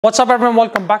What's up everyone,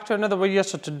 welcome back to another video.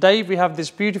 So today we have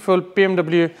this beautiful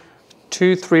BMW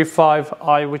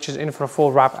 235i which is in for a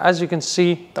full wrap. As you can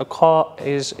see, the car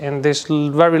is in this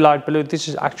very light blue. This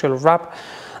is actual wrap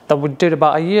that we did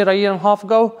about a year and a half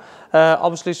ago.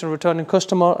 Obviously it's a returning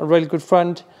customer, a really good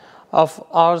friend of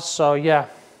ours. So yeah,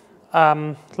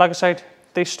 like I said,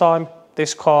 this time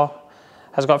this car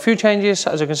has got a few changes.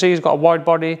 As you can see, it's got a wide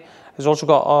body. It's also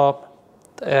got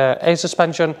a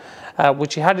suspension,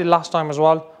 which he had it last time as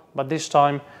well, but this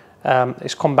time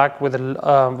it's come back with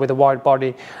a wide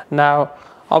body. Now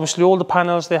obviously all the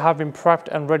panels, they have been prepped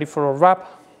and ready for a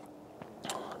wrap.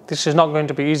 This is not going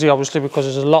to be easy obviously, because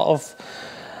there's a lot of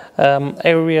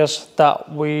areas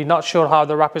that we're not sure how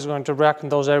the wrap is going to react in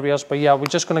those areas, but yeah, we're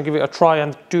just going to give it a try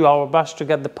and do our best to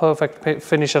get the perfect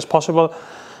finish as possible.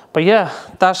 But yeah,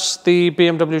 that's the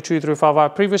BMW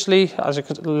 235i. Previously,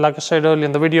 like I said earlier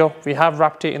in the video, we have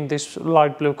wrapped it in this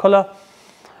light blue color.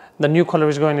 The new color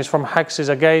is from Hexis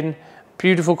again.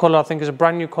 Beautiful color. I think it's a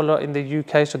brand new color in the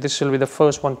UK, so this will be the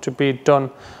first one to be done.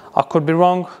 I could be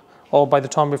wrong, or by the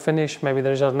time we finish, maybe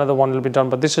there's another one that will be done.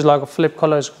 But this is like a flip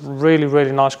color. It's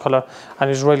really nice color, and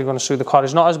it's really going to suit the car.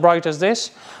 It's not as bright as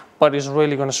this, but it's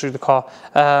really going to suit the car.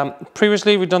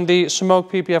 Previously, we've done the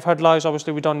smoke PPF headlights.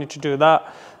 Obviously, we don't need to do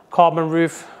that. Carbon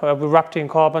roof, we wrapped it in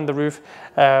carbon, the roof.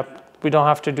 We don't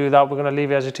have to do that. We're going to leave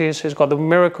it as it is. It's got the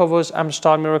mirror covers,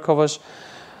 M-style mirror covers.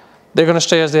 They're going to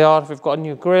stay as they are. We've got a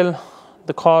new grille.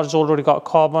 The car's already got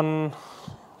carbon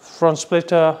front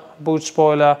splitter, boot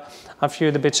spoiler, a few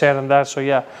of the bits here and there. So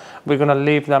yeah, we're going to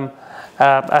leave them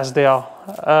as they are.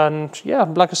 And yeah,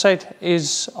 like I said,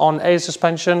 is on a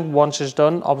suspension once it's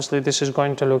done. Obviously this is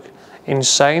going to look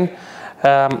insane.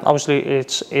 Obviously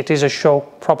it is a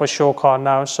proper show car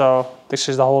now, so this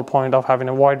is the whole point of having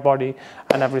a wide body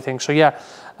and everything. So yeah,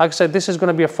 like I said, this is going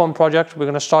to be a fun project. We're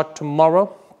going to start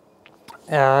tomorrow,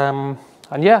 and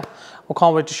yeah, we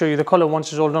can't wait to show you the color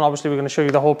once it's all done. Obviously we're going to show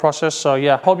you the whole process. So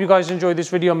yeah, hope you guys enjoyed this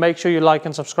video. Make sure you like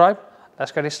and subscribe.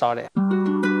 Let's get it started.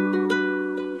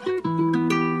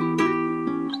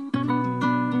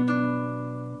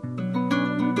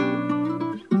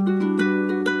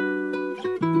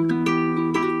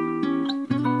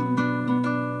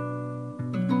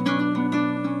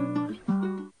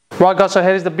 Right guys, so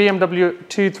here is the BMW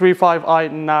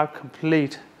 235i now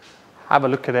complete. Have a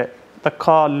look at it. The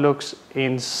car looks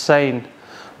insane.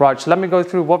 Right, so let me go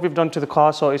through what we've done to the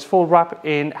car. So it's full wrap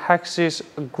in Hexis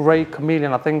grey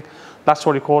chameleon, I think that's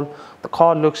what it's called. The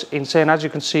car looks insane. As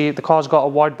you can see, the car's got a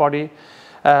wide body.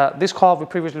 This car, we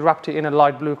previously wrapped it in a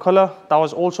light blue color. That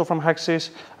was also from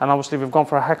Hexis, and obviously we've gone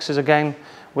for a Hexis again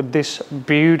with this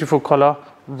beautiful color.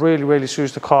 Really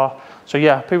suits the car. So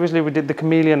yeah, previously we did the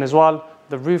chameleon as well.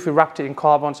 The roof, we wrapped it in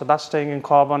carbon, so that's staying in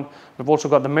carbon. We've also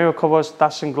got the mirror covers,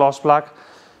 that's in gloss black.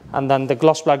 And then the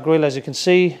gloss black grille, as you can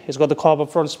see, it's got the carbon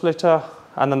front splitter,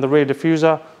 and then the rear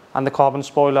diffuser and the carbon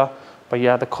spoiler. But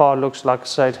yeah, the car looks, like I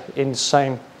said,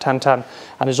 insane, 1010.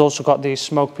 And it's also got the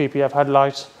smoke PPF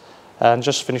headlights, and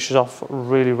just finishes off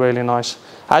really nice.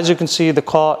 As you can see, the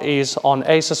car is on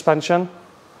a suspension,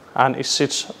 and it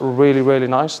sits really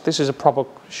nice. This is a proper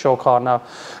show car now.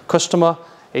 Customer,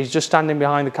 he's just standing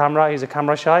behind the camera. He's a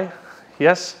camera shy.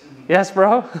 Yes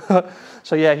bro.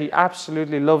 So yeah, he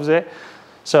absolutely loves it.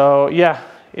 So yeah,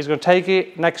 he's going to take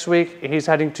it next week. He's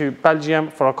heading to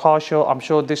Belgium for a car show. I'm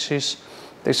sure this is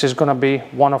going to be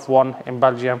one of one in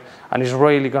Belgium, and he's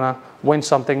really going to win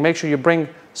something. Make sure you bring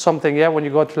something, yeah, when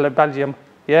you go to Belgium.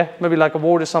 Yeah, maybe like a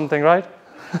award or something, right?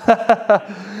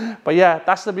 But yeah,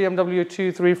 that's the BMW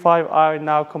 235i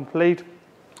now complete.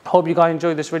 Hope you guys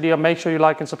enjoyed this video. Make sure you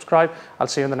like and subscribe. I'll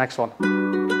see you in the next one.